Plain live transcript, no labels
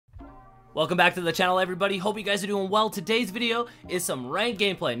Welcome back to the channel, everybody. Hope you guys are doing well. Today's video is some ranked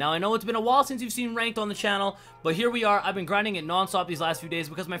gameplay. Now, I know it's been a while since you've seen ranked on the channel, but here we are. I've been grinding it non-stop these last few days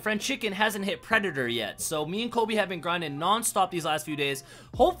because my friend Chicken hasn't hit Predator yet. So me and Kobe have been grinding non-stop these last few days,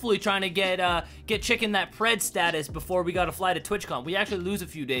 hopefully trying to get Chicken that Pred status before we gotta fly to TwitchCon. We actually lose a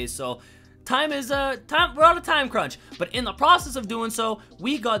few days, so we're on a time crunch. But in the process of doing so,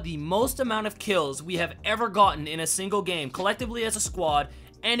 we got the most amount of kills we have ever gotten in a single game, collectively as a squad.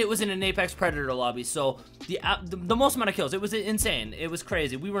 And it was in an Apex Predator lobby, so the most amount of kills. It was insane. It was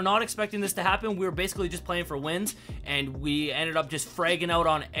crazy. We were not expecting this to happen. We were basically just playing for wins, and we ended up just fragging out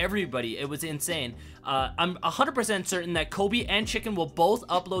on everybody. It was insane. I'm 100% certain that Kobe and Chicken will both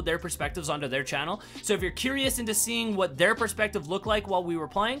upload their perspectives onto their channel. So if you're curious into seeing what their perspective looked like while we were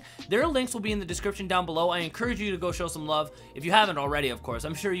playing, their links will be in the description down below. I encourage you to go show some love. If you haven't already, of course.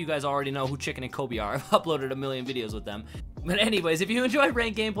 I'm sure you guys already know who Chicken and Kobe are. I've uploaded a million videos with them. But anyways, if you enjoyed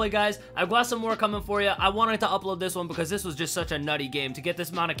ranked gameplay, guys, I've got some more coming for you. I wanted to upload this one because this was just such a nutty game. To get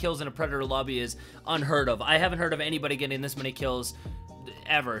this amount of kills in a Predator lobby is unheard of. I haven't heard of anybody getting this many kills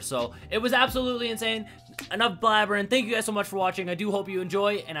ever, so it was absolutely insane. Enough blabbering. Thank you guys so much for watching. I do hope you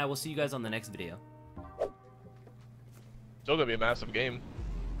enjoy, and I will see you guys on the next video. Still gonna be a massive game.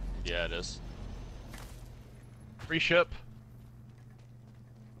 Yeah, it is. Free ship.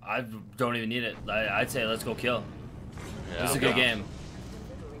 I don't even need it. I'd say let's go kill. Yeah, This is a good game.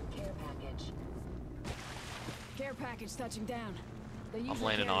 Care package touching down. I'm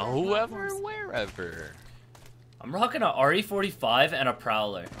landing on whoever, wherever. I'm rocking a RE45 and a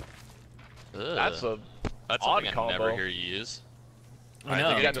Prowler. Ugh. That's That's odd something I've combo. never hear you use. I know.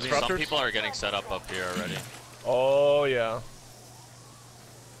 think You got some disruptors? people are getting set up here already. Oh yeah.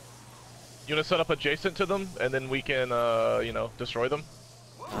 You wanna set up adjacent to them, and then we can, you know, destroy them?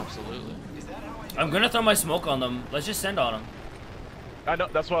 Absolutely. I'm gonna throw my smoke on them. Let's just send on them. I know.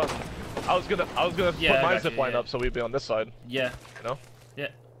 That's what I was gonna Yeah, put I my got zip you, line yeah. up so we'd be on this side. Yeah. You know? Yeah.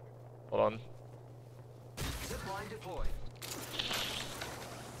 Hold on. Zipline deployed.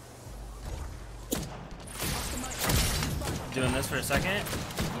 Doing this for a second.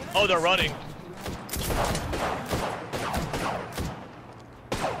 Oh, they're running.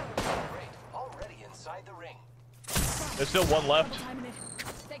 Great. Already inside the ring. There's still one left.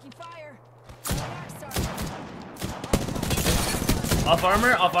 Taking fire. Off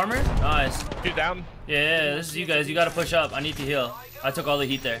armor. Off armor. Nice. Two down. Yeah, this is you guys. You gotta push up. I need to heal. I took all the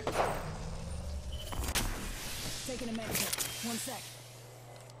heat there. Taking a medic. 1 sec.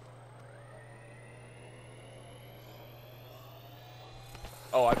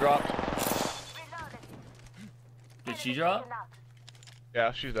 Oh, I dropped. Did she drop?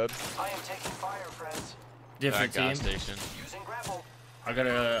 Yeah, she's dead. I am taking fire, friends. Different That gas team. station. Using grapple. I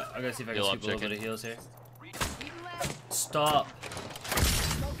gotta see if I can Heal up, scoop a little Chicken. bit of heals here. Stop.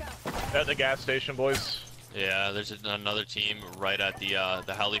 At the gas station, boys. Yeah, there's another team right at the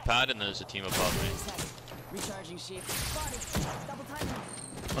helipad, and there's a team above me. Recharging shield. Body. Double timing.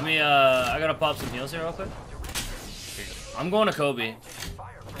 Let me. I gotta pop some heals here real quick. I'm going to Kobe.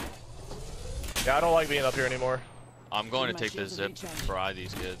 Yeah, I don't like being up here anymore. I'm going to take this zip and fry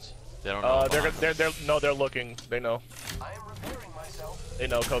these kids. They don't know. They're looking. They know. I am repairing myself. They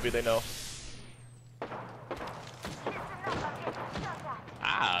know, Kobe. They know.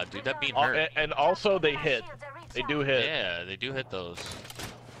 Ah, dude, that being hurt. And also they hit. They do hit. Yeah, they do hit those.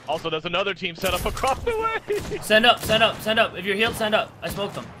 Also, there's another team set up across the way. Send up. Send up. Send up. If you're healed, send up. I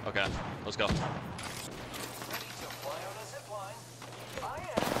smoked them. Okay, let's go. Ready to fly on a zipline. I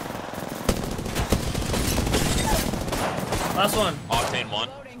am. Last one. Octane 1.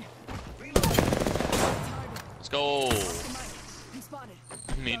 Loading. Let's go. You spotted.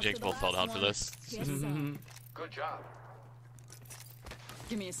 Me and Jake's both fell down for this. Good job.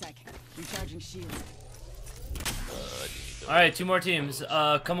 Give me a sec. Recharging shields. All right, 2 more teams.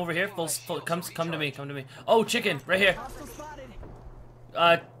 Come over here. Come to me. Come to me. Oh, Chicken, right here. Hostile spotted.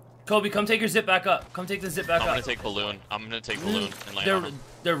 Kobe, come take your zip back up. Come take the zip back I'm gonna up. take balloon. I'm gonna take balloon and land on them.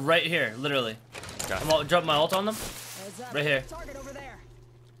 They're right here, literally. Okay. I'm drop my ult on them. Heads up. Right here. Target over there.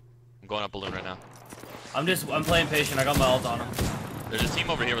 I'm going up balloon right now. I'm playing patient. I got my ult on them. There's a team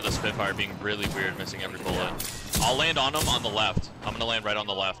over here with a Spitfire being really weird, missing every bullet. I'll land on them on the left. I'm gonna land right on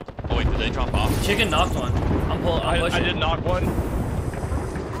the left. Oh wait, did they drop off? Chicken knocked one. I'm pushing. I did knock one.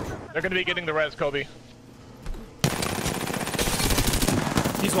 They're gonna be getting the res, Kobe.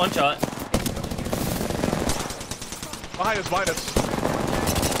 He's one shot. Behind us, minus.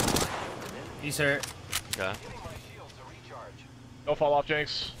 He's hurt. Okay. Getting my shield to recharge. Don't fall off,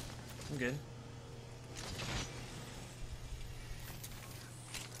 Janks. I'm good.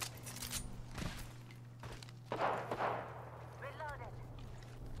 Reloaded.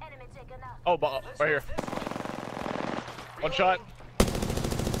 Enemy Oh, right here. One shot.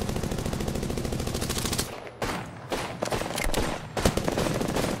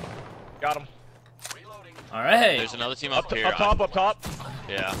 Got him. All right. There's another team up here. Up top.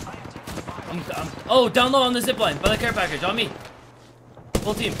 Yeah. Oh, down low on the zipline by the care package. On me.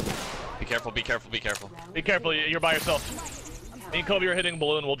 Full team. Be careful, be careful, be careful. Be careful, you're by yourself. Me and Kobe are hitting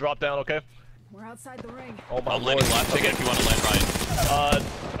balloon. We'll drop down, okay? We're outside the ring. Oh my I'm lord. landing left again if you want to land right.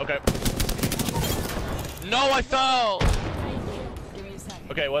 Okay. No, I fell! Give me a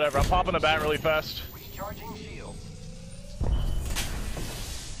second. Okay, whatever. I'm popping a bat really fast. Recharging shield.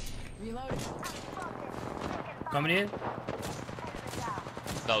 Reloading. Coming in.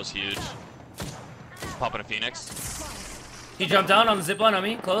 That was huge. Popping a Phoenix. He jumped down on the zipline on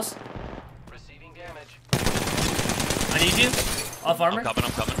me. Close. Receiving damage. I need you. Off armor. I'm coming.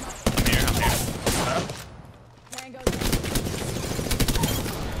 I'm here. Tango.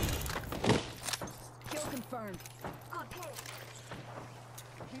 Kill confirmed.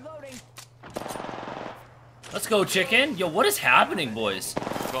 Reloading. Let's go, chicken. Yo, what is happening, boys?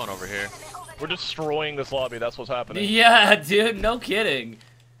 I'm going over here. We're destroying this lobby. That's what's happening. Yeah, dude. No kidding.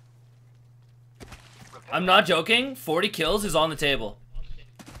 I'm not joking. 40 kills is on the table.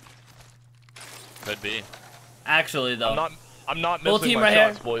 Could be. Actually, though. I'm not Full missing team my right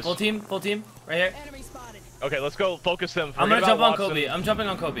shots, here. boys. Full team right here. Enemy spotted. Okay, let's go focus them. I'm gonna Forget jump about on Watson. Kobe. I'm jumping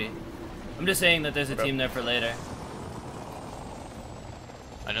on Kobe. I'm just saying that there's a Okay. team there for later.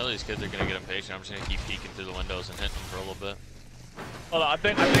 I know these kids are gonna get impatient. I'm just gonna keep peeking through the windows and hitting them for a little bit. Hold on, I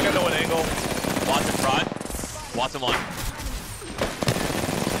think I know an angle. Watson fried. Watson one. I'm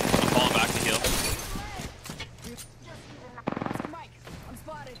falling back to heal. Oscar Mike. I'm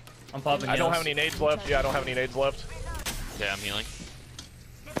spotted. I'm popping I don't heals. have any nades left. Yeah, I don't have any nades left. Okay, I'm healing.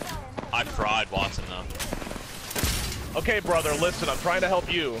 I fried Watson though. Okay, brother, listen. I'm trying to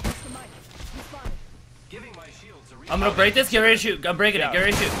help you. Oscar Mike. I'm spotted. Giving my shields a I'm gonna break this. Get ready to shoot. I'm breaking it. Yeah. Get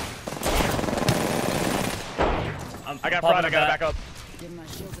ready to shoot. I got popping fried. I a gotta bat. back up. Give my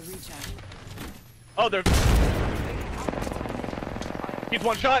shields a recharge. Oh, they're. He's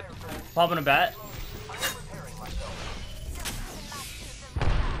one shot. Popping a bat.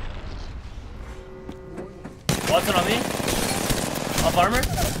 Watson on me. Off armor.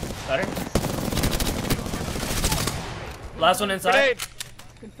 Better. Last one inside. Grenade.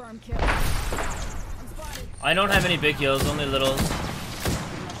 Confirmed kill. I'm spotted. I don't have any big heals, only littles. Give my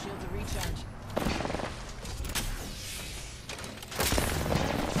shields a recharge.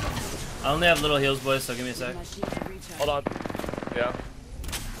 I only have little heals, boys, so give me a sec. Give my shields a recharge. Hold on. Yeah.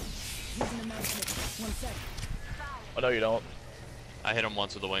 Using the med kit. 1 sec. Oh no, you don't. I hit him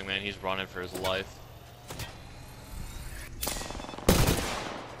once with the wingman. He's running for his life.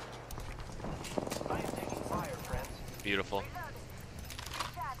 I'm taking fire, friends. Beautiful.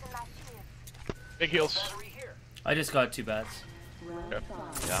 Big heals. Battery here. I just got 2 bats. Okay.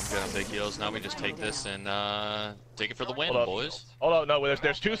 Yeah, I'm good on big heals. Now we just take this and take it for the win, Hold up. boys. Hold on, no,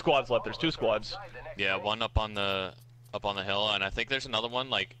 there's 2 squads left. There's 2 squads. Yeah, one up on the hill, and I think there's another one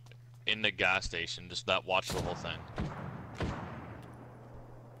like in the gas station, just that watch the whole thing.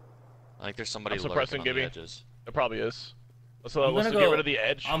 I think there's somebody I'm lurking suppressing on Gibby. the edges. There probably is. Let's I'm get gonna rid of the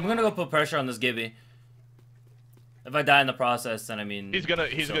edge. I'm gonna go put pressure on this Gibby. If I die in the process, then I mean. He's gonna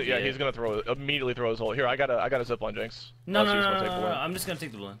so yeah, be he's it. gonna immediately throw his hole. Here, I got a zipline, Janks. No, Unless no, you just no, wanna no, take no, the no, win. I'm just gonna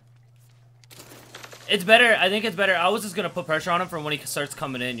take the balloon. It's better. I think it's better. I was just gonna put pressure on him for when he starts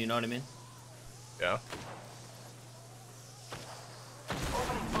coming in. You know what I mean? Yeah.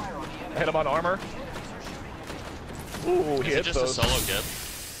 I hit him on armor. Ooh, he Is it hits just a those. solo Gib?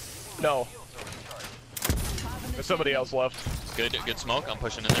 No. There's somebody else left. Good smoke. I'm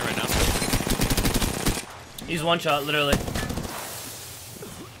pushing in there right now. He's one shot, literally.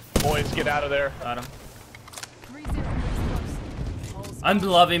 Boys, get out of there. Got him. 3-0 close. I'm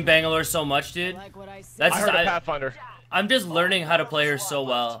loving Bangalore so much, dude. Like what I said. That's I just, heard a Pathfinder. I'm just learning how to play her so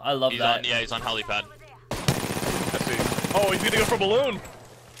well. I love He's that. on. Yeah, he's on helipad. Let's see. Oh, he's gonna go for balloon.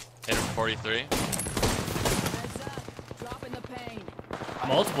 Hit him 43. Heads up. Dropping the pain.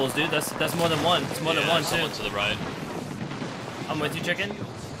 Multiples, dude. That's more than one. It's more than one, too. Someone to the right. I'm with you, chicken.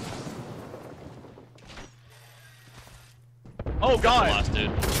 Oh The god. last dude.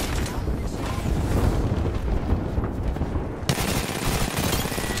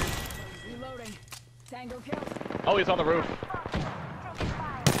 Reloading. Tango killed. Oh, he's on the roof.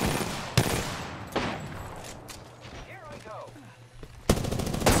 Here I go.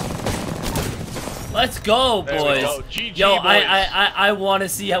 Let's go, There we boys. go. GG, Yo, boys. I want to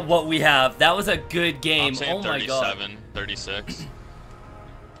see what we have. That was a good game. I'm saying Oh my god. 37, 36.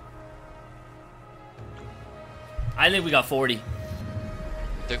 I think we got 40.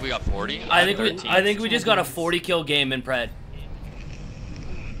 think we got 40. I think 13. I think we just got a 40 kill game in Pred.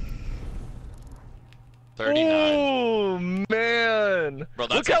 39. Oh man! Bro,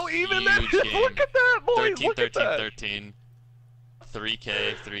 that's look how a even that huge is! game. Look at that, boys! 13, Look at 13, that! 13.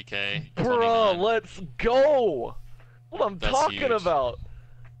 3K, 3K. Bro, 29. let's go! What I'm That's talking huge. about.